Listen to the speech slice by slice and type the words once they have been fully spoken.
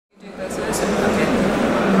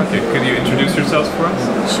yourselves for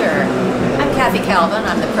us? Sure. I'm Kathy Calvin.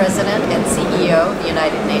 I'm the President and CEO of the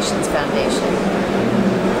United Nations Foundation.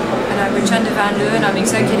 And I'm Richenda van Leeuwen. I'm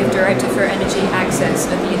Executive Director for Energy Access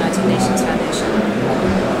at the United Nations Foundation.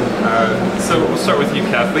 So we'll start with you,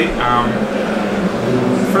 Kathy.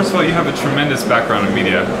 First of all, you have a tremendous background in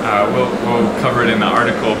media. We'll cover it in the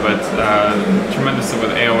article, but tremendous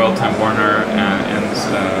with AOL, Time Warner, and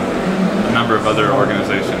a number of other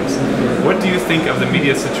organizations. What do you think of the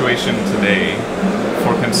media situation today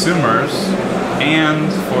for consumers and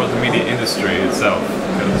for the media industry itself?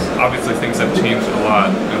 Because obviously things have changed a lot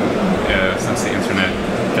since the internet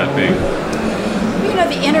got big. You know,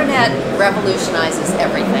 the internet revolutionizes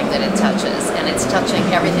everything that it touches, and it's touching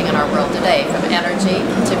everything in our world today, from energy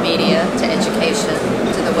to media to education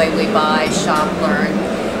to the way we buy, shop, learn.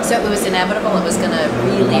 So it was inevitable it was going to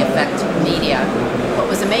really affect media. What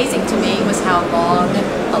was amazing to me was how long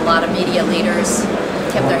a lot of media leaders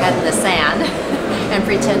kept their head in the sand and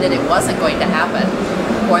pretended it wasn't going to happen,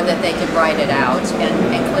 or that they could write it out.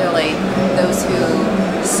 And clearly those who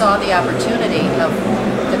saw the opportunity of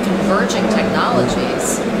the converging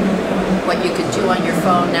technologies, what you could do on your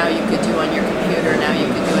phone, now you could do on your computer, now you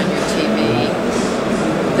could do on your TV.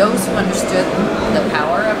 Those who understood the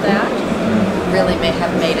power of that really may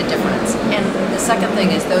have made a difference. And the second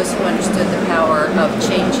thing is those who understood the power of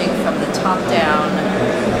changing from the top-down,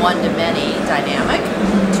 one-to-many dynamic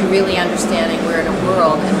to really understanding we're in a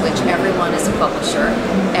world in which everyone is a publisher,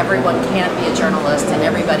 everyone can be a journalist, and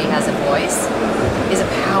everybody has a voice, is a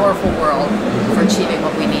powerful world for achieving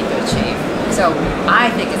what we need to achieve. So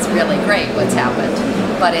I think it's really great what's happened,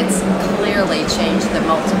 but it's clearly changed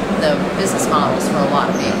the business models for a lot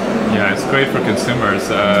of people. Yeah, it's great for consumers.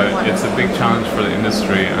 It's a big challenge for the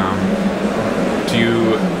industry.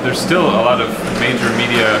 There's still a lot of major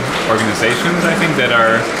media organizations, I think, that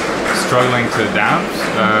are struggling to adapt.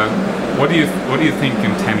 What do you think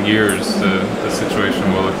in 10 years the situation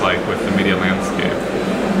will look like with the media landscape?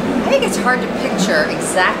 I think it's hard to picture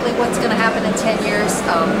exactly what's going to happen in 10 years.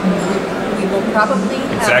 We will probably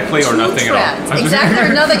have exactly or nothing trends. at all. Exactly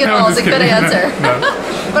or nothing at all is a good answer. No.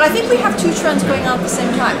 But I think we have two trends going on at the same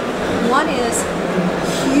time. One is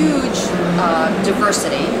huge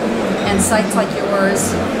diversity, and sites like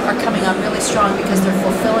yours are coming on really strong because they're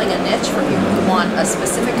fulfilling a niche for people who want a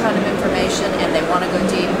specific kind of information, and they want to go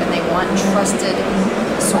deep, and they want trusted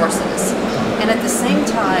sources. And at the same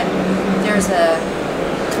time, there's a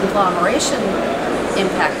conglomeration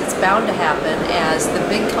impact that's bound to happen as the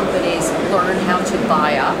big companies learn how to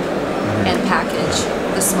buy up and package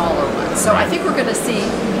the smaller ones. So I think we're going to see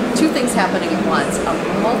two things happening at once: a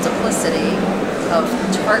multiplicity of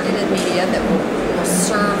targeted media that will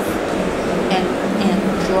serve and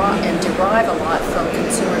draw and derive a lot from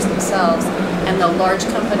consumers themselves, and the large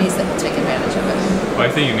companies that will take advantage of it. Well,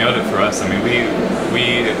 I think you nailed it for us. I mean,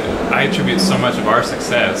 I attribute so much of our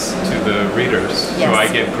success to the readers, yes, who I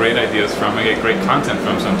get great ideas from, I get great content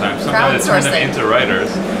from sometimes. Sometimes I turn them into writers.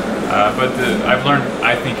 But I've learned,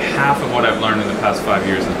 I think half of what I've learned in the past 5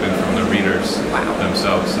 years has been from the readers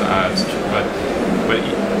themselves. But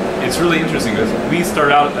it's really interesting because we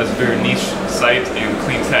start out as a very niche site in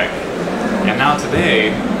clean tech, and now today,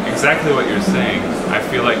 exactly what you're saying, I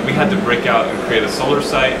feel like we had to break out and create a solar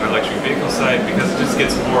site, an electric vehicle site, because it just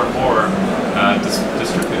gets more and more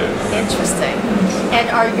distributed. Interesting. And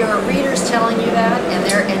are your readers telling you that, and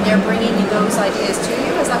they're bringing those ideas to you?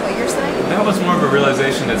 Is that what you're saying? That was more of a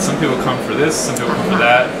realization that some people come for this, some people come for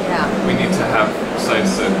that. Yeah. We need to have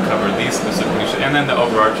sites that cover these specific niches, and then the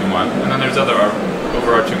overarching one, and then there's other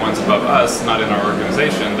overarching ones above us, not in our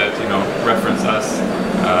organization, that reference us.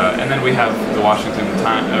 And then we have the Washington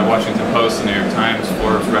Post and New York Times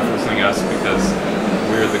for referencing us because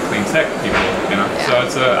we're the clean tech people, Yeah. So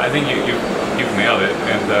it's I think you've nailed it,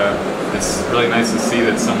 and it's really nice to see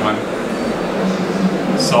that someone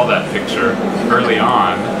saw that picture early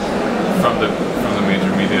on from the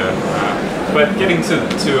major media. But getting to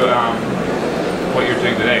what you're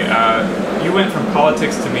doing today, you went from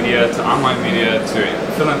politics to media to online media to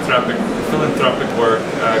philanthropic work.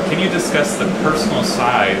 Can you discuss the personal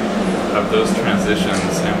side of those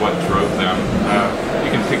transitions and what drove them?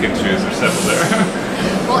 You can pick and choose or settle there.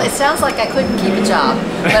 Well, it sounds like I couldn't keep a job,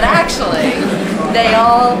 but actually they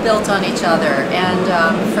all built on each other. And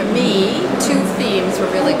for me, two themes were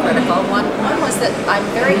really critical. One was that I'm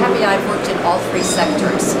very happy I've worked in all three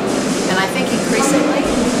sectors, and I think increasingly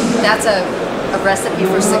that's a recipe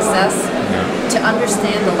for success, to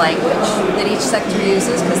understand the language that each sector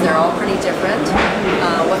uses, because they're all pretty different,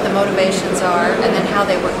 what the motivations are, and then how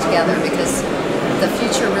they work together, because the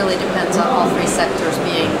future really depends on all three sectors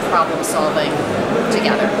being problem solving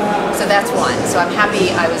together. So that's one. So I'm happy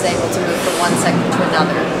I was able to move from one sector to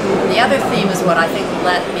another. The other theme is what I think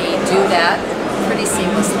let me do that pretty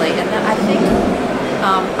seamlessly. And then I think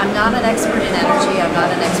I'm not an expert in energy, I'm not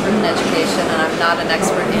an expert in education, and I'm not an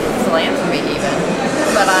expert in philanthropy even,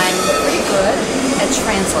 but I'm pretty good at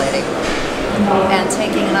translating and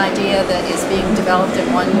taking an idea that is being developed in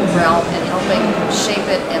one realm and helping shape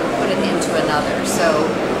it and put it into another. So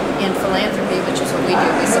in philanthropy, which is what we do,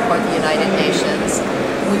 we support the United Nations.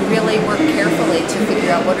 We really work carefully to figure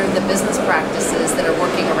out what are the business practices that are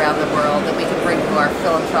working around the world that we can bring to our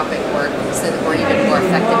philanthropic work so that we're even more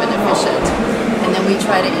effective and efficient. And then we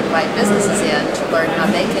try to invite businesses in to learn how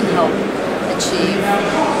they can help achieve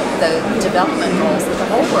the development goals that the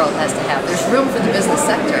whole world has to have. There's room for the business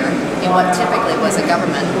sector in what typically was a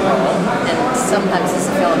government role, and sometimes it's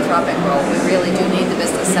a philanthropic role. We really do need the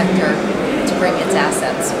business sector to bring its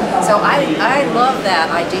assets. So I love that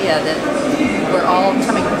idea that we're all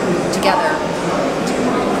coming together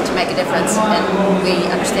to make a difference, and we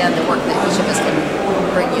understand the work that each of us can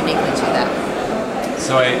bring uniquely to that.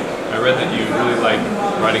 So I read that you really like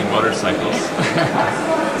riding motorcycles.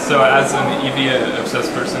 So as an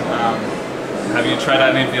EV-obsessed person, have you tried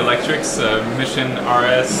out any of the electrics? Mission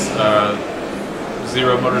RS,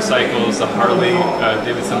 Zero motorcycles, a Harley,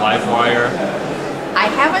 Davidson Livewire? I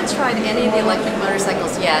haven't tried any of the electric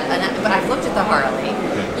motorcycles yet, but I've looked at the Harley.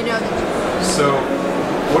 You know. So,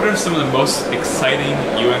 what are some of the most exciting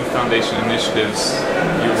UN Foundation initiatives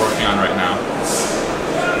you're working on right now?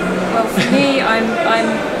 Well, for me, I'm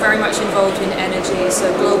very much involved in energy, so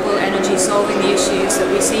global energy, solving the issues that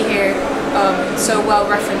we see here so well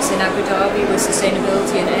referenced in Abu Dhabi with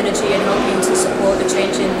sustainability and energy, and helping to support the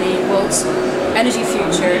change in the world's energy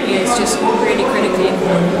future is just really critically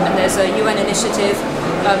important. And there's a UN initiative,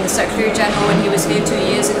 the Secretary General, when he was here 2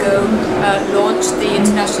 years ago, launched the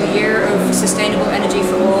International Year of Sustainable Energy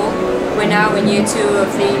for All. We're now in year 2 of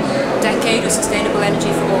the Decade of Sustainable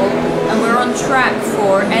Energy for All, and we're on track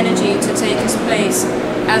for energy to take its place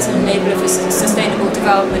as an enabler for sustainable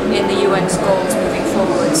development in the UN's goals moving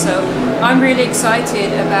forward. So I'm really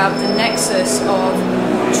excited about the nexus of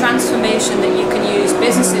transformation that you can use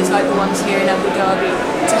businesses like the ones here in Abu Dhabi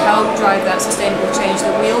to help drive that sustainable change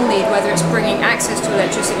that we all need, whether it's bringing access to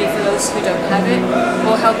electricity for those who don't have it,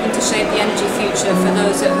 or helping to shape the energy future for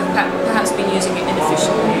those that have perhaps been using it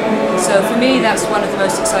inefficiently. So for me, that's one of the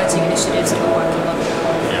most exciting initiatives that we're working on.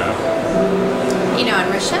 Yeah. You know, and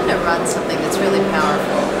Richenda runs something that's really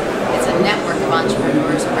powerful. It's a network of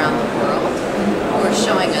entrepreneurs around the world who are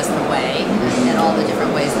showing us the way and all the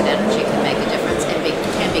different ways that energy can make a difference and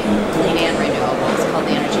can be clean and renewable. It's called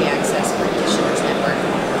the Energy Access Practitioners Network.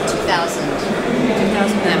 2,000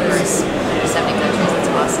 members, 70 countries.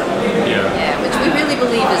 It's awesome. Yeah. Yeah, which we really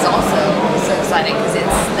believe is also so exciting because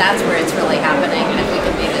that's where it's really happening, and if we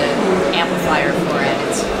can be the amplifier for it,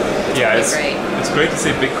 it's great. It's great to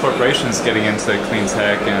see big corporations getting into clean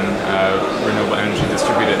tech and renewable energy,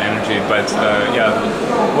 distributed energy. But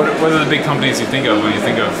what are the big companies you think of when you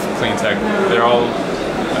think of clean tech? They're all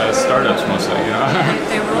startups mostly, you know.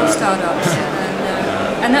 They were all startups,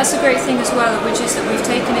 and that's a great thing as well, which is that we've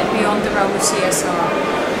taken it beyond the realm of CSR.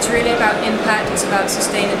 It's really about impact. It's about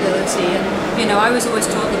sustainability, and you know, I was always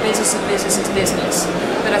taught the business of business is business,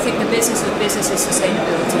 but I think the business of business is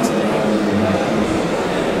sustainability today.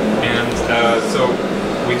 And so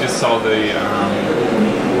we just saw the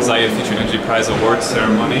Zaya Future Energy Prize Awards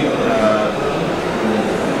ceremony.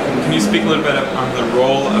 Can you speak a little bit on the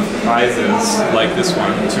role of prizes like this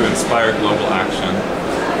one to inspire global action?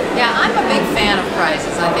 Yeah, I'm a big fan of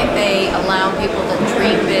prizes. I think they allow people to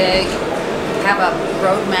dream big, have a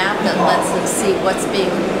roadmap that lets them see what's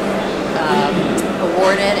being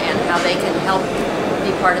awarded and how they can help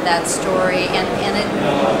be part of that story. And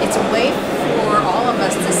it's a way for all of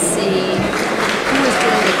us to see who is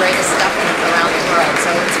doing the greatest stuff around the world. So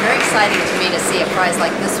it's very exciting to me to see a prize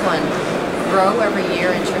like this one grow every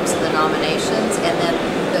year in terms of the nominations, and then